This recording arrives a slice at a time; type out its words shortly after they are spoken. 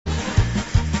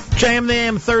JM the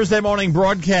AM Thursday morning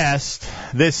broadcast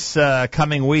this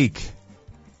coming week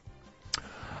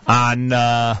on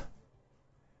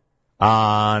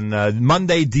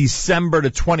Monday, December the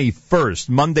 21st.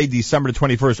 Monday, December the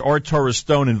 21st, Or Torah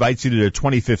Stone invites you to their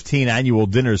 2015 annual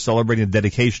dinner celebrating the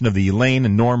dedication of the Elaine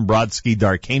and Norm Brodsky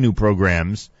Darkenu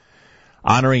programs,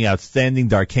 honoring outstanding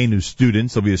Darkenu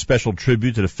students. There'll be a special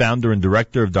tribute to the founder and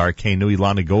director of Darkenu,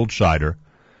 Ilana Goldscheider,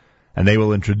 and they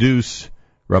will introduce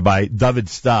Rabbi David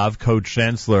Stav,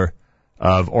 co-chancellor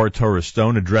of Or Torah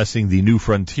Stone, addressing the new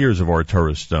frontiers of Or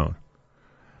Torah Stone.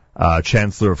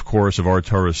 Chancellor, of course, of Or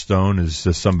Torah Stone is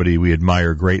somebody we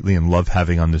admire greatly and love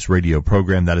having on this radio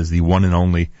program. That is the one and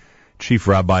only Chief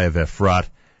Rabbi of Efrat,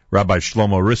 Rabbi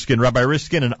Shlomo Riskin. Rabbi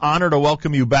Riskin, an honor to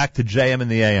welcome you back to JM in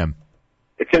the AM.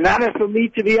 It's an honor for me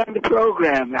to be on the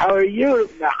program. How are you,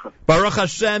 Nachum? Baruch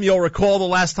Hashem, you'll recall the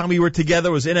last time we were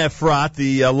together was in Efrat,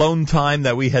 the lone time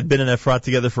that we had been in Efrat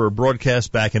together for a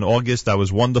broadcast back in August. That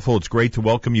was wonderful. It's great to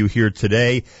welcome you here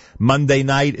today. Monday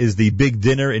night is the big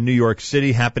dinner in New York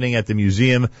City happening at the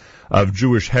Museum of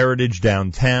Jewish Heritage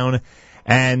downtown.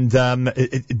 And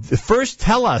first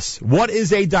tell us, what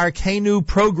is a Darkenu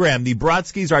program? The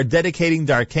Brodskys are dedicating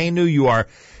Darkenu. You are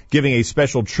giving a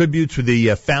special tribute to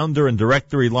the founder and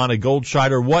director, Ilana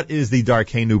Goldscheider. What is the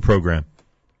Darkenu program?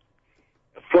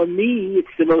 For me, it's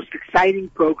the most exciting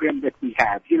program that we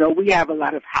have. You know, we have a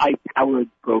lot of high-powered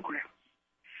programs.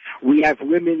 We have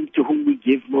women to whom we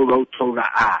give Morot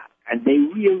Torah, and they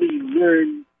really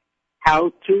learn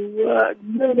how to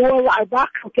learn all Arbach,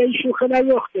 Shulchan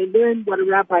Aruch. They learn what a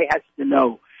rabbi has to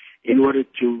know in order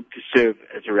to serve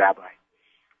as a rabbi.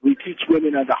 We teach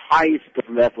women on the highest of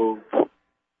levels,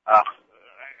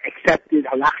 accepted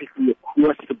halachically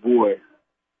across the board,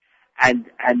 and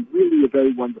really a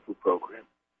very wonderful program.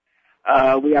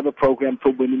 We have a program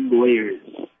for women lawyers.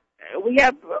 We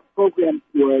have a program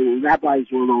for rabbis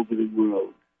all over the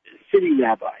world, city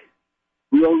rabbis.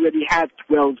 We already have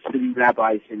 12 city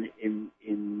rabbis in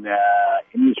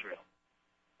Israel,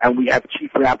 and we have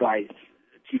chief rabbis.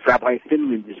 Chief Rabbi of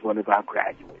Finland is one of our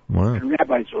graduates. Wow. And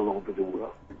rabbis all over the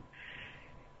world.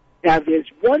 Now, there's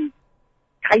one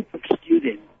type of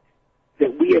student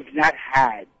that we have not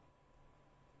had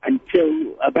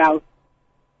until about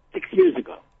 6 years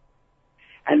ago.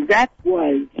 And that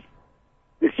was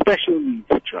the special needs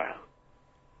child,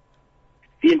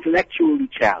 the intellectually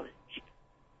challenged.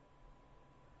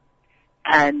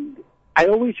 And I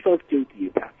always felt guilty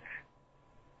about that.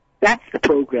 That's the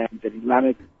program that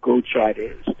Ilana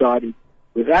Goldscheider started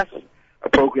with us, a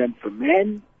program for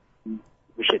men in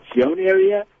the Gush Etzion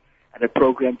area, and a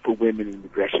program for women in the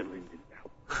Gresham Linden Valley.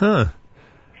 Huh.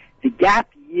 The gap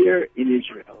year in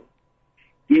Israel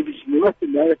gives North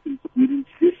American students,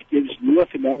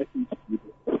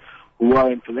 who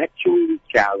are intellectually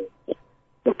challenged,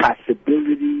 the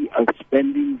possibility of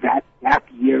spending that gap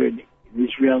year in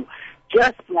Israel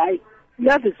just like the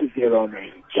others of their own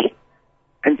age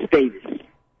and status,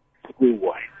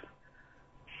 school-wise.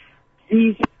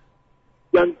 These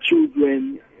young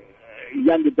children,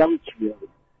 young adults really,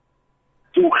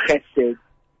 do chesed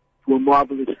to a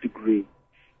marvelous degree.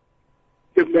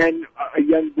 The men,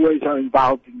 young boys are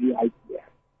involved in the IDF.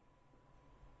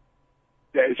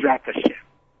 There's Rat Hashem.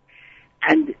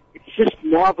 And it's just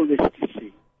marvelous to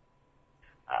see.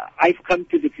 I've come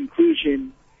to the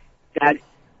conclusion that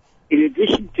in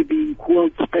addition to being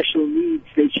called special needs,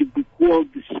 they should be called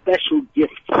the special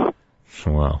gifts.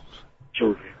 Wow.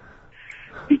 Children.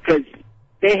 Because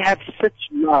they have such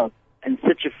love and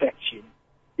such affection.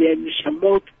 Their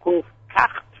neshamot kol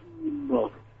kach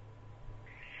tmimot.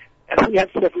 And we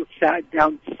have several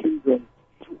Down syndrome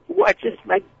who are just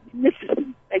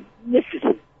magnificent.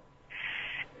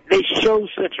 They show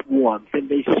such warmth and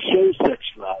they show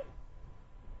such love.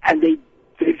 And they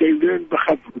learn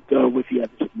b'chavruta with the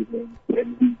other students,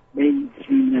 and we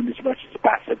mainstream them as much as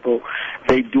possible.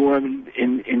 They dorm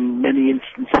in many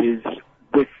instances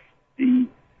with the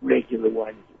regular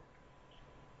ones.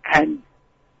 And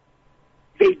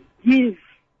they give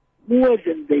more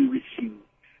than they receive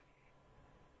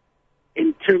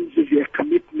in terms of their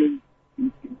commitment,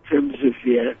 in terms of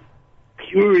their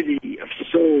purity of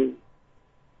soul,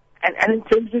 and in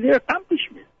terms of their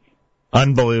accomplishments.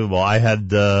 Unbelievable. I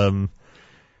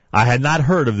had not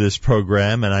heard of this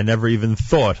program, and I never even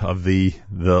thought of the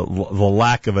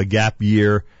lack of a gap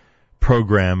year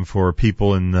program for people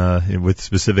with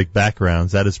specific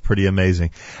backgrounds. That is pretty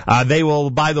amazing. They will,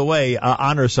 by the way,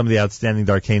 honor some of the outstanding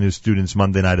Darkenu students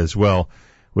Monday night as well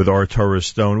with Or Torah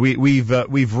Stone.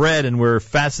 We've read and we're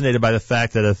fascinated by the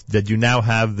fact that you now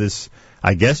have this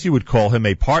I guess you would call him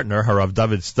a partner, Harav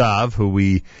David Stav, who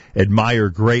we admire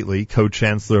greatly,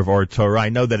 co-chancellor of Or Torah. I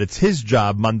know that it's his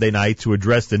job Monday night to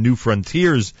address the new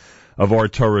frontiers of Or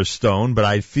Torah Stone, but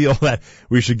I feel that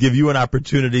we should give you an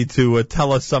opportunity to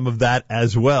tell us some of that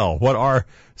as well. What are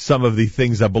some of the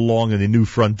things that belong in the new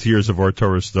frontiers of Or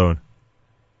Torah Stone?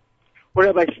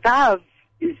 Well, Rabbi Stav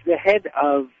is the head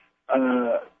of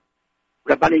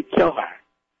Rabbanei Tzohar,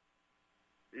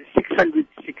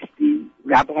 660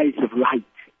 rabbis of light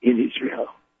in Israel,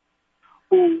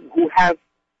 who are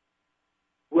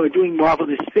doing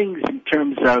marvelous things in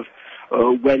terms of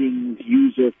weddings,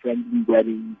 user-friendly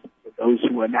weddings for those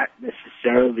who are not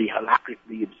necessarily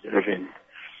halakhically observant,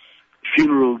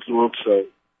 funerals also,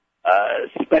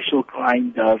 special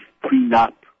kind of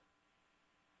prenup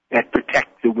that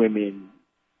protect the women,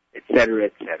 etc.,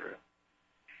 etc.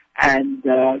 And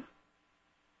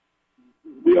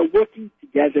we are working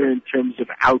together in terms of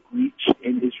outreach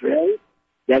in Israel,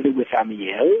 together with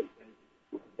Amiel.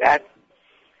 That,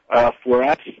 for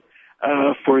us,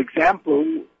 for example,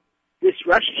 this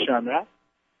Rosh Hashanah,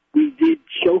 we did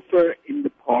shofar in the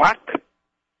park,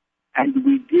 and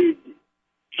we did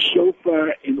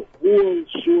shofar in all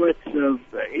sorts of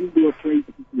indoor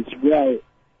places as well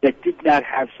that did not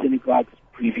have synagogues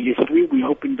previously. We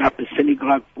opened up a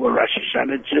synagogue for Rosh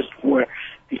Hashanah just for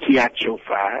the Kriyat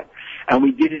Shofar, and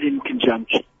we did it in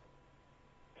conjunction.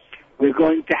 We're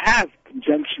going to have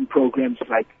conjunction programs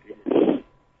like this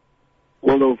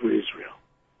all over Israel.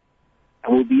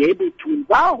 And we'll be able to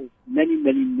involve many,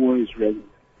 many more Israelis.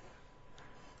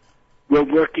 We're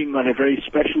working on a very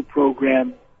special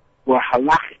program for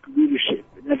halachic leadership.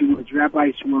 In other words,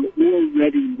 rabbis who are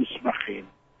already musmachim,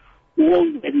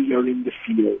 already are in the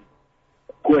field.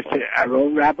 Of course, our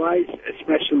own rabbis,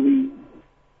 especially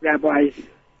rabbis,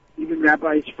 even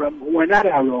rabbis who are not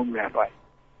our own rabbis,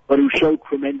 but who show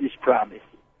tremendous promise,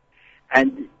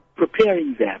 and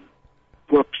preparing them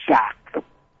for psak,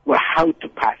 for how to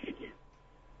pass it,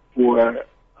 for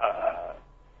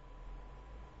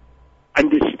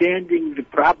understanding the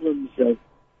problems of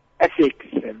ethics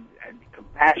and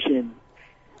compassion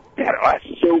that are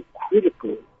so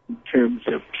critical in terms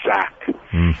of psak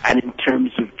and in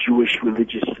terms of Jewish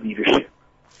religious leadership,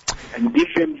 and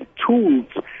give them the tools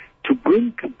to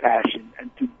bring compassion and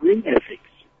to bring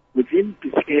ethics within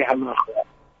Piskei Halacha.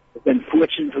 But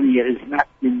unfortunately, it has not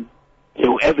been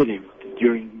so evident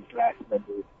during these last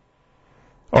number of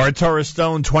Or Torah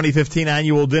Stone 2015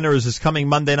 annual dinner is this coming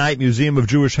Monday night, Museum of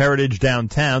Jewish Heritage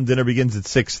downtown. Dinner begins at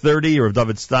 6:30. Rav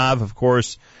David Stav, of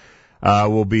course,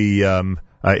 will be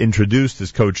introduced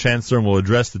as co-chancellor and will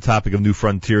address the topic of new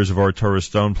frontiers of Or Torah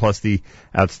Stone. Plus, the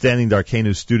outstanding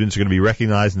Darkeinu students are going to be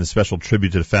recognized in a special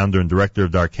tribute to the founder and director of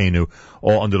Darkeinu,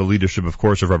 all under the leadership, of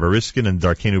course, of Rabbi Riskin. And the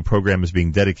Darkeinu program is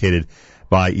being dedicated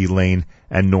by Elaine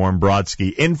and Norm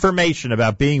Brodsky. Information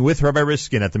about being with Rabbi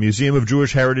Riskin at the Museum of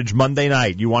Jewish Heritage Monday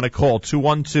night. You want to call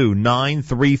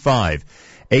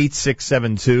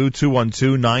 212-935-8672,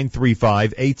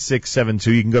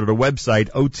 212-935-8672. You can go to the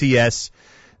website,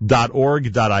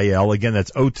 ots.org.il. Again,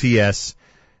 that's ots.org.il.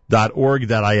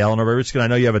 And Rabbi Riskin, I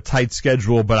know you have a tight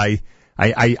schedule, but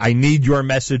I need your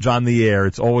message on the air.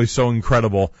 It's always so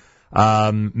incredible.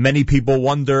 Many people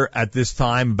wonder at this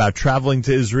time about traveling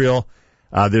to Israel.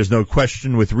 There's no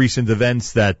question with recent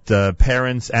events that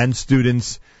parents and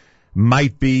students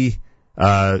might be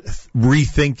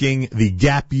rethinking the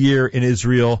gap year in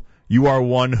Israel. You are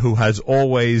one who has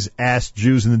always asked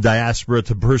Jews in the diaspora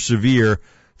to persevere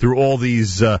through all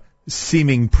these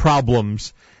seeming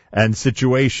problems and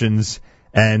situations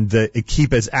and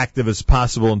keep as active as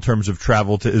possible in terms of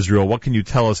travel to Israel. What can you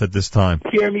tell us at this time?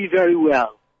 Hear me very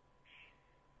well.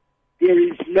 There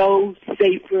is no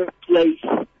safer place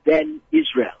than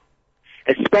Israel,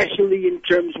 especially in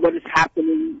terms of what is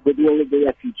happening with all of the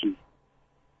refugees.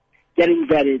 Getting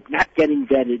vetted, not getting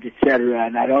vetted, etc.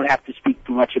 And I don't have to speak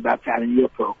too much about that in your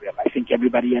program. I think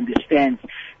everybody understands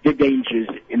the dangers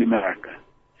in America.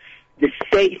 The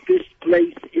safest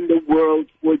place in the world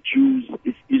for Jews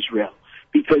is Israel,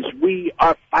 because we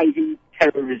are fighting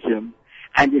terrorism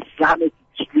and Islamic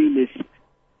extremist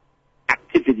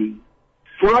activity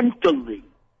frontally.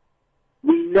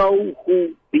 We know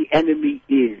who the enemy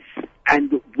is,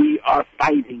 and we are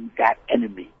fighting that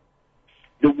enemy.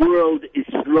 The world is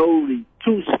slowly,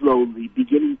 too slowly,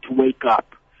 beginning to wake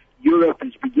up. Europe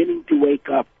is beginning to wake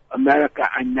up. America,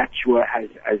 I'm not sure, has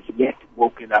yet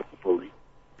woken up fully.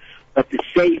 But the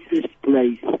safest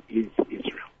place is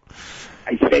Israel.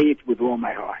 I say it with all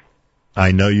my heart.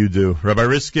 I know you do. Rabbi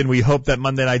Riskin, we hope that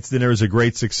Monday night's dinner is a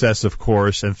great success, of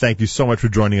course, and thank you so much for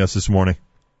joining us this morning.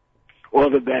 All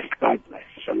the best. God bless.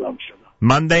 Shalom, shalom.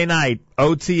 Monday night,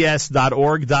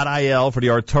 ots.org.il for the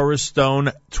Artura Stone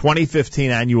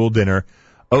 2015 annual dinner.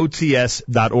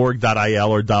 ots.org.il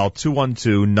or dial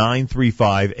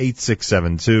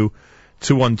 212-935-8672.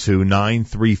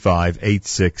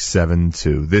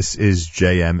 212-935-8672. This is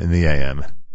JM in the AM.